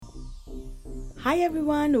Hi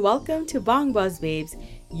everyone, welcome to Bong Buzz Babes.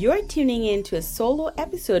 You're tuning in to a solo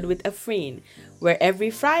episode with Afreen, where every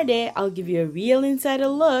Friday I'll give you a real insider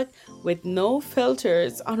look with no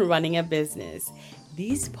filters on running a business.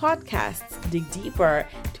 These podcasts dig deeper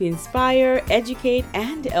to inspire, educate,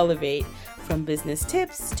 and elevate, from business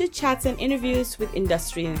tips to chats and interviews with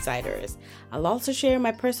industry insiders. I'll also share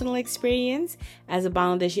my personal experience as a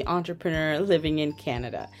Bangladeshi entrepreneur living in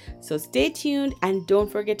Canada. So stay tuned and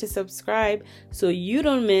don't forget to subscribe so you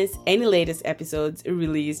don't miss any latest episodes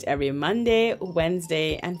released every Monday,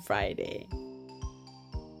 Wednesday, and Friday.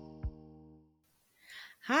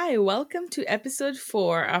 Hi, welcome to episode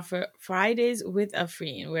 4 of Fridays with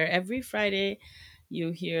Afreen, where every Friday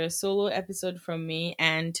you hear a solo episode from me.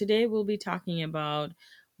 And today we'll be talking about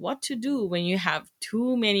what to do when you have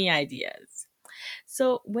too many ideas.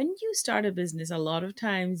 So, when you start a business, a lot of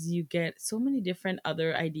times you get so many different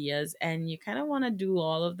other ideas, and you kind of want to do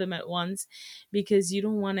all of them at once because you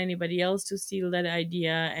don't want anybody else to steal that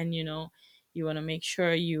idea. And you want to make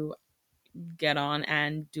sure you get on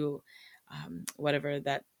and do whatever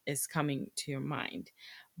that is coming to your mind.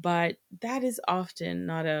 But that is often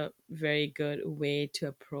not a very good way to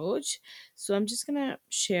approach. So I'm just going to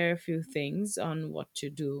share a few things on what to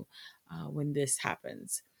do when this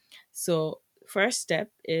happens. So, first step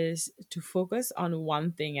is to focus on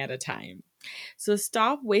one thing at a time. So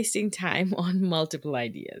stop wasting time on multiple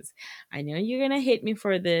ideas. I know you're going to hate me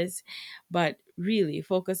for this, but really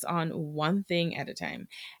focus on one thing at a time.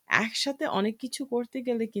 একসাথে অনেক কিছু করতে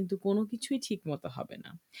গেলে কিন্তু কোনো কিছুই ঠিক মতো হবে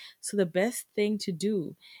না। So the best thing to do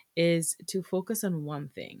is to focus on one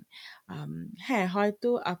thing. হ্যাঁ, হয়তো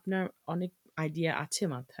আপনার অনেক আইডিয়া আছে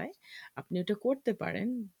মাথায়। আপনি ওটা করতে পারেন,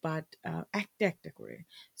 বাট একটা একটা করে।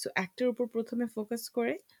 সো একটার উপর প্রথমে ফোকাস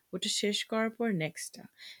করে ওটা শেষ করার পর নেক্সটটা।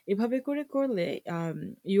 এভাবে করে করলে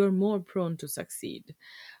you R more prone to succeed.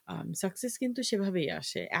 Success কিন্তু সেভাবেই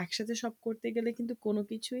আসে। একসাথে সব করতে গেলে কিন্তু কোনো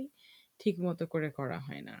কিছুই ঠিক মতো করে করা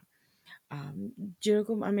হয় না। um,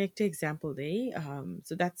 যেরকম আমি একটা এক্সাম্পল দেই,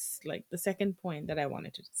 so that's like the second point that I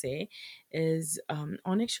wanted to say is,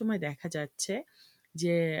 অনেক সময় দেখা যাচ্ছে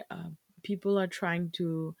যে people are trying to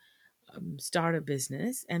start a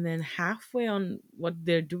business, and then halfway on what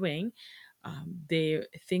they're doing, they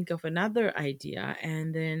think of another idea and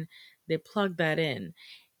then they plug that in.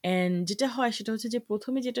 And যেটা হয় সেটা হচ্ছে যে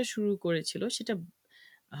প্রথমে যেটা শুরু করেছিল সেটা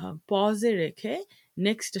পজে রেখে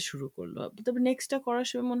নেক্সটটা শুরু করলো। তবে নেক্সটটা করার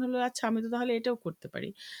সময় মনে হলো আচ্ছা আমি তো তাহলে এটাও করতে পারি।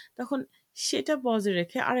 তখন সেটা পজে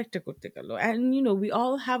রেখে আরেকটা করতে গেল। And we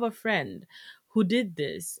all have a friend who did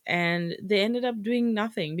this and they ended up doing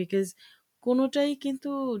nothing because কোনোটাই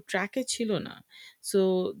কিন্তু ট্র্যাকে ছিল না। So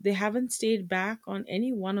they haven't stayed back on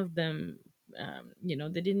any one of them.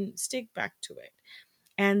 They didn't stick back to it.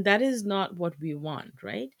 And that is not what we want,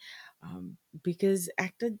 right? um, because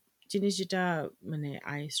একটা জিনিস যেটা মানে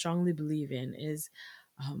I strongly believe in is,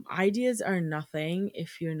 ideas are nothing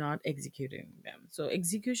if you're not executing them. So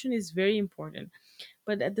execution is very important,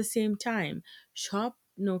 but at the same time সব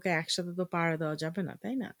নৌকা একসাথে তো পাড়া দেওয়া যাবে না,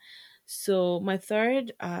 তাই না? So my third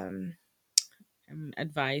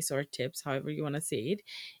advice or tips, however you want to say it,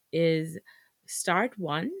 is start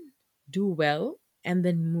one, do well, and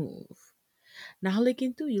then move. নাহলে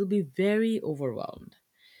কিন্তু you'll be very overwhelmed.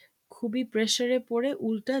 খুবই প্রেশারে পড়ে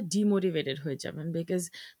উল্টা ডিমোটিভেটেড হয়ে যাবেন, বিকজ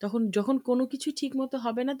তখন যখন কোনো কিছু ঠিক মতো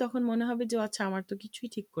হবে না তখন মনে হবে যে আচ্ছা আমার তো কিছুই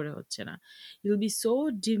ঠিক করে হচ্ছে না। You'll be so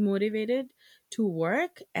demotivated to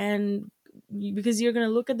work, and because you're going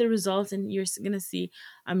to look at the results and you're going to see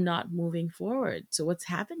I'm not moving forward, so what's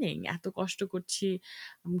happening, এত কষ্ট করছি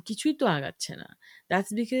কিছুই তো আগাচ্ছে না।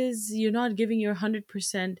 That's because you're not giving your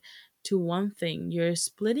 100% to one thing. You're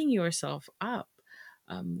splitting yourself up,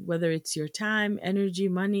 whether it's your time, energy,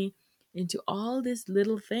 money, into all these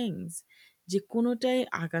little things যে কোনোটাই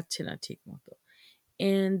আগাচ্ছে না ঠিক মতো,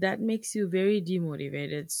 and that makes you very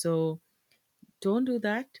demotivated. So don't do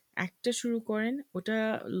that. একটা শুরু করেন, ওটা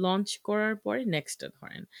লঞ্চ করার পরে নেক্সটটা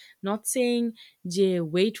ধরেন। Not saying যে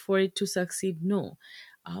wait for it to succeed, no.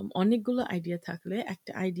 অনেকগুলো আইডিয়া থাকলে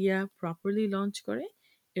একটা আইডিয়া প্রপারলি লঞ্চ করে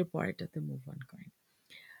এর পরেরটাতে মুভ অন করেন।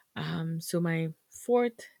 So my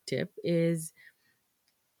fourth tip is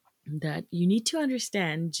that you need to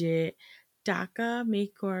understand যে টাকা মেক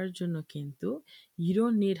করার জন্য কিন্তু you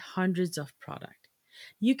don't need hundreds of product.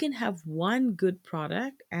 You can have one good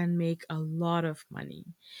product and make a lot of money.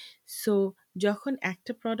 So যখন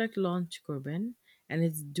একটা product launch করবেন and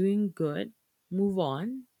it's doing good, move on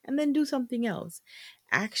and then do something else.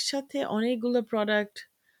 একসাথে অনেকগুলো product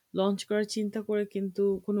launch করার চিন্তা করে কিন্তু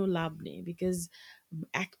কোনো লাভ নেই, because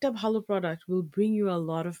একটা ভালো product will bring you a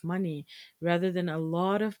lot of money rather than a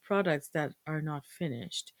lot of products that are not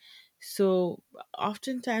finished. So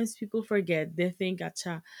oftentimes people forget, they think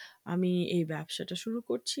আচ্ছা আমি এই ব্যবসাটা শুরু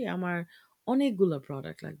করছি, আমার অনেকগুলো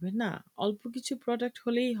প্রোডাক্ট লাগবে না, অল্প কিছু প্রোডাক্ট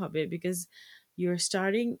হলেই হবে, because you're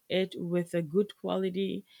starting it with a good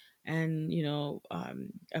quality and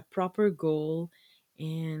a proper goal,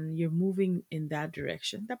 and you're moving in that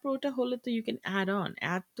direction. তারপর ওটা হলে তো you can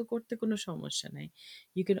add তো করতে কোনো সমস্যা নাই,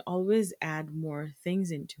 you can always add more things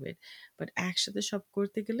into it, but একসাথে সব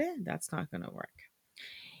করতে গেলে that's not gonna work.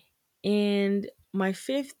 And my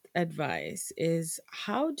fifth advice is,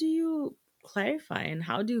 how do you clarify and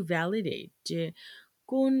how do you validate যে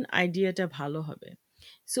কোন আইডিয়াটা ভালো হবে?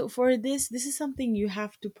 So for this is something you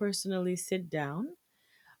have to personally sit down,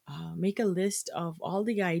 make a list of all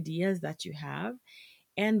the ideas that you have,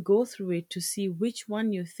 and go through it to see which one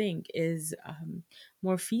you think is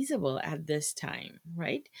more feasible at this time,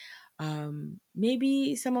 right? Maybe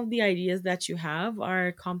some of the ideas that you have are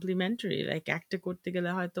complementary, like একটা করতে গেলে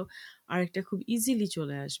হয়তো আরেকটা খুব easily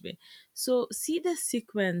চলে আসবে. So see the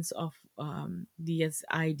sequence of these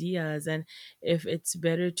ideas, and if it's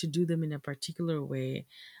better to do them in a particular way,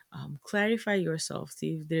 clarify yourself,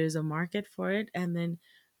 see if there's a market for it, and then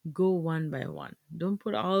go one by one. Don't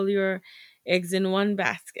put all your eggs in one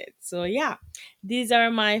basket. So, yeah, these are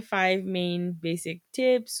my five main basic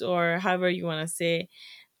tips, or however you want to say,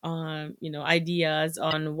 ideas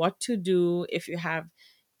on what to do if you have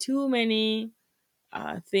too many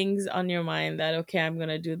things on your mind, that okay, I'm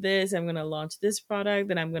gonna do this, I'm gonna launch this product,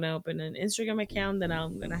 then I'm gonna open an Instagram account, then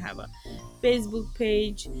I'm gonna have a Facebook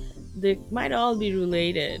page. They might all be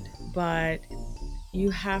related, but you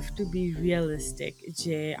have to be realistic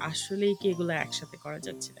যে আসলেই কি এগুলো একসাথে করা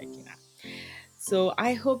যাচ্ছে নাকি না. So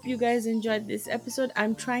I hope you guys enjoyed this episode.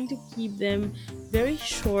 I'm trying to keep them very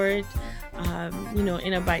short,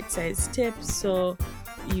 in a bite-sized tip, so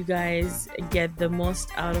you guys get the most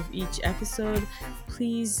out of each episode.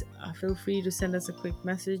 Please feel free to send us a quick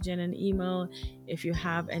message and an email if you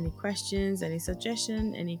have any questions, any suggestion,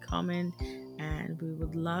 any comment, and we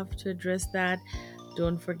would love to address that.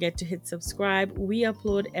 Don't forget to hit subscribe. We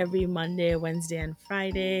upload every Monday, Wednesday, and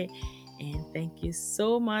Friday. And thank you so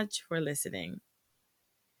much for listening.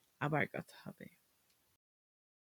 আবার কথা হবে.